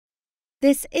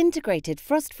This integrated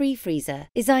frost-free freezer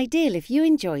is ideal if you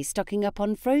enjoy stocking up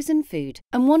on frozen food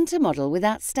and want a model with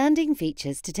outstanding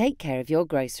features to take care of your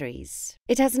groceries.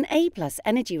 It has an A+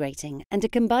 energy rating and a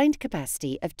combined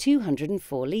capacity of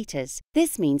 204 litres.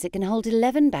 This means it can hold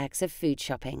 11 bags of food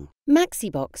shopping.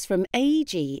 Maxi Box from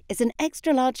AEG is an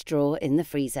extra-large drawer in the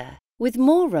freezer. With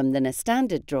more room than a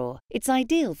standard drawer, it's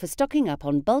ideal for stocking up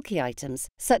on bulky items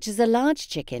such as a large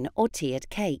chicken or tiered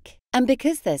cake. And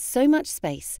because there's so much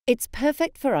space, it's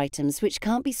perfect for items which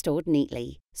can't be stored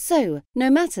neatly. So,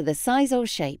 no matter the size or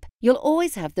shape, you'll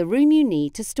always have the room you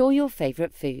need to store your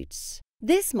favourite foods.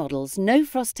 This model's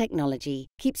no-frost technology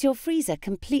keeps your freezer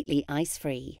completely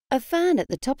ice-free. A fan at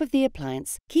the top of the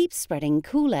appliance keeps spreading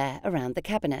cool air around the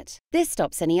cabinet. This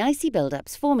stops any icy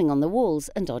buildups forming on the walls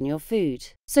and on your food.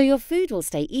 So your food will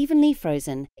stay evenly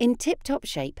frozen, in tip-top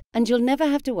shape, and you'll never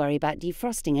have to worry about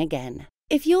defrosting again.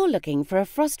 If you're looking for a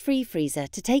frost-free freezer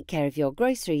to take care of your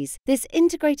groceries, this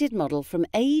integrated model from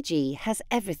AEG has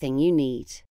everything you need.